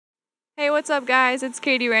Hey, what's up guys? It's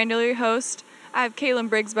Katie Randall, your host. I have Kalan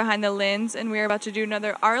Briggs behind the lens, and we are about to do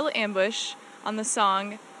another AURAL ambush on the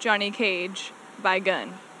song Johnny Cage by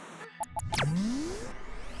G.U.N.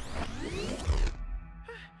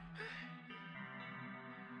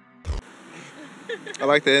 I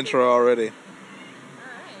like the intro already.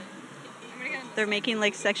 They're making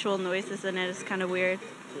like sexual noises in it. It's kind of weird.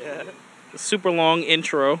 Yeah. Super long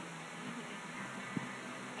intro.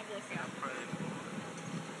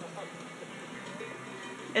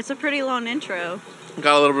 It's a pretty long intro.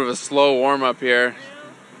 Got a little bit of a slow warm up here.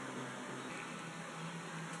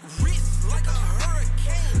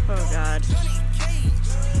 Oh God.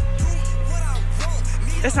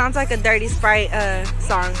 It sounds like a Dirty Sprite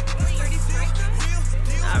song.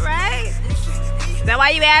 All right. Is that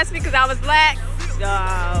why you asked me? Because I was black?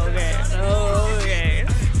 Oh, okay. Oh, okay.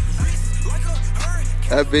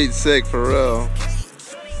 That beat's sick for real.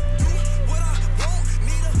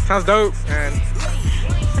 Sounds dope, man.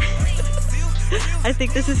 I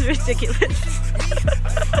think this is ridiculous.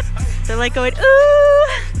 They're like going, ooh,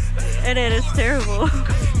 and it is terrible.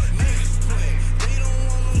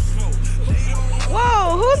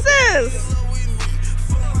 Whoa, who's this?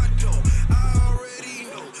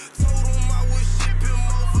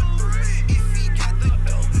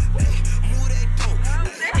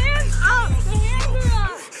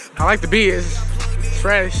 I like the beat. It's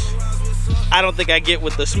fresh. I don't think I get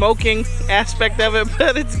with the smoking aspect of it,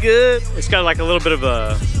 but it's good. It's got like a little bit of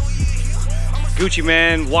a Gucci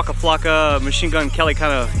Man, Waka Flocka, Machine Gun Kelly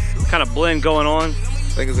kind of blend going on. I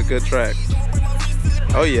think it's a good track.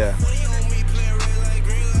 Oh yeah.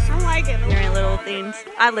 I like it. Ignorant little things.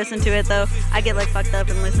 I listen to it though. I get like fucked up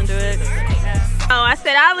and listen to it. Oh, I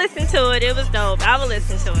said I listened to it. It was dope. I will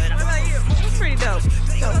listen to it. What about you? It was pretty dope.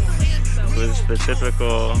 With the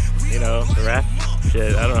typical, the rap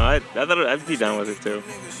shit. I don't know. I thought I'd be down with it too.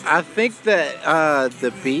 I think that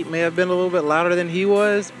the beat may have been a little bit louder than he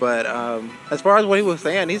was, but as far as what he was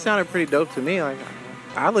saying, he sounded pretty dope to me. Like,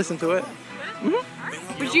 I listened to it.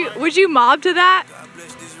 Would you mob to that?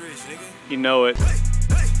 You know it.